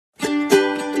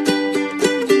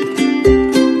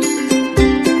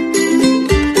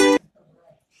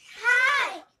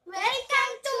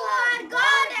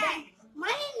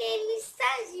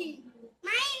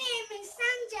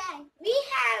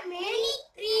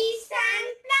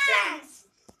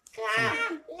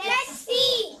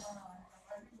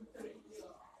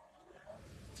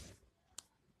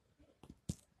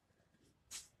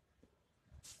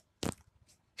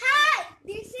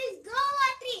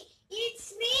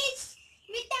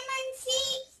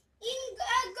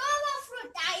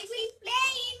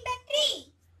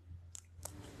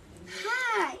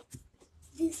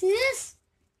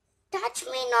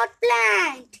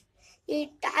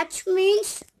touch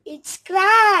means it's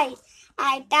cry.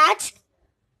 I touch.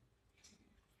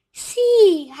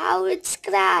 See how it's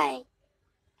cry.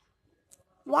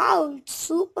 Wow, it's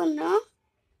super, no?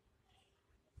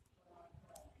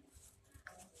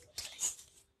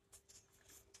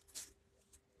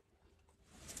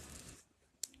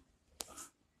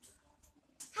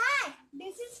 Hi,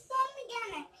 this is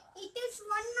pomegranate. It is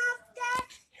one of the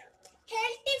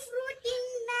healthy fruit in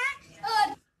the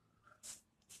earth.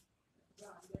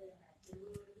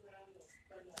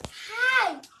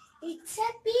 Hi, it's a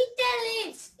pea.